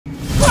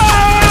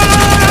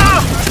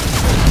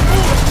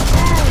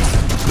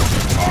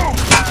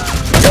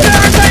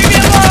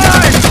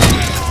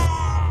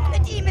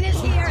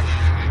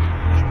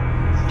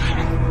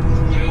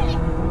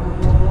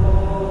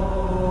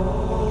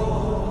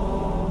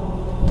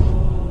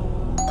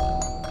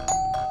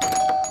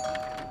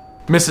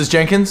Mrs.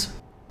 Jenkins,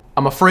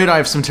 I'm afraid I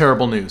have some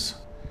terrible news.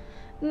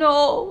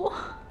 No.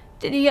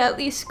 Did he at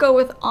least go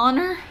with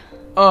honor?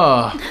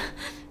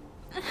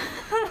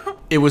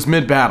 It was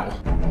mid-battle,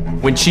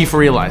 when Chief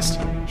realized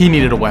he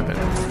needed a weapon.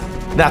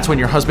 That's when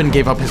your husband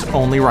gave up his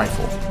only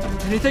rifle.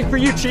 Anything for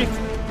you, Chief?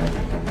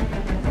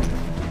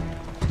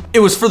 It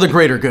was for the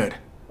greater good.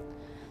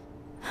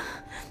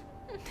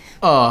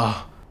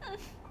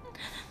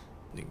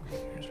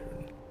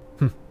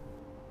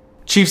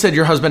 Chief said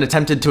your husband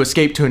attempted to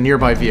escape to a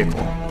nearby vehicle.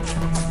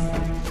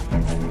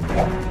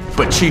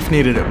 But Chief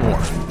needed it more.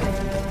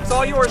 It's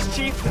all yours,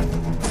 Chief.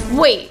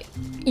 Wait,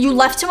 you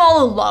left him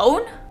all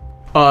alone?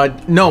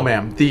 No,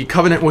 ma'am. The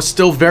Covenant was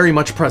still very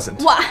much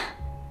present. What?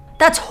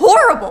 That's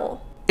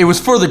horrible. It was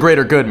for the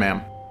greater good,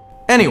 ma'am.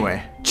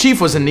 Anyway, Chief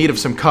was in need of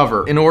some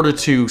cover in order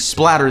to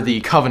splatter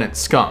the Covenant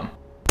scum.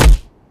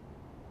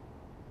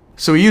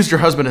 So he used your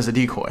husband as a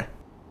decoy.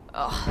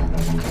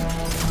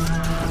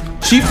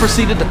 Chief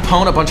proceeded to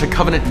pwn a bunch of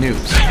Covenant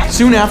news.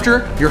 Soon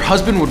after, your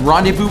husband would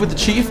rendezvous with the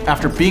Chief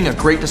after being a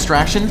great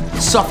distraction,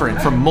 suffering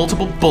from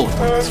multiple bullet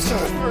wounds.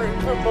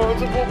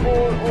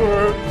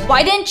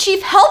 Why didn't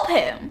Chief help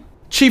him?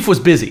 Chief was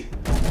busy,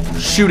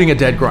 shooting a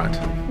dead grunt.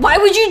 Why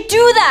would you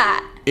do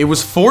that? It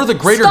was for the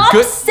greater Stop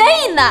good-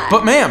 saying that!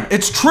 But ma'am,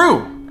 it's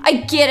true! I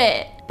get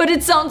it, but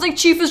it sounds like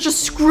Chief is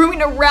just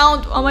screwing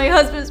around while my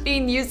husband's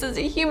being used as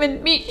a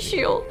human meat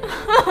shield.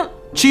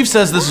 Chief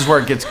says this is where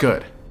it gets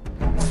good.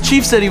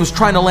 Chief said he was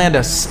trying to land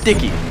a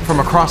sticky from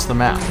across the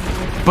map,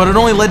 but it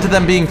only led to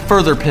them being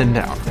further pinned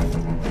down.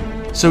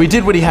 So he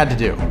did what he had to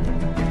do.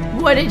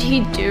 What did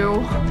he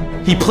do?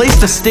 He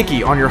placed a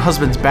sticky on your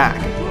husband's back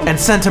and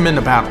sent him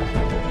into battle.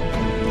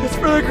 It's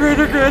for the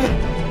greater good.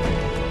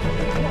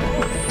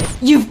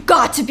 You've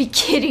got to be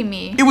kidding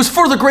me. It was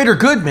for the greater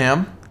good,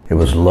 ma'am. It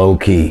was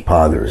low-key,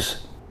 poggers.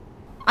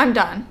 I'm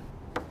done.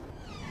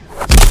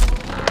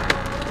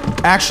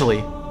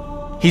 Actually,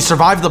 he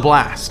survived the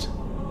blast.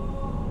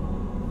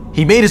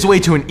 He made his way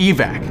to an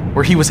evac,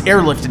 where he was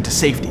airlifted to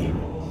safety.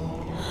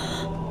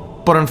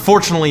 But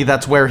unfortunately,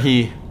 that's where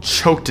he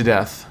choked to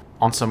death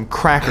on some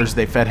crackers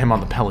they fed him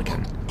on the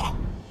Pelican.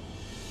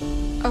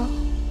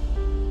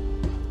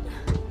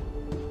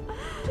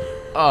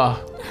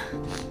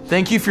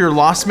 Thank you for your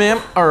loss,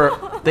 ma'am. Or,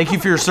 thank you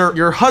for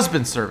your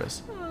husband's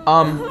service.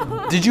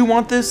 Did you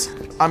want this?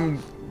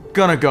 I'm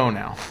gonna go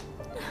now.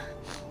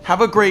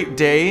 Have a great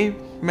day,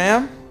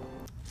 ma'am.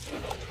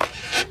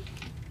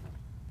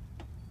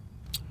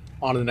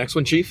 On to the next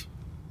one, Chief.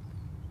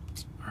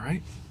 All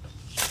right.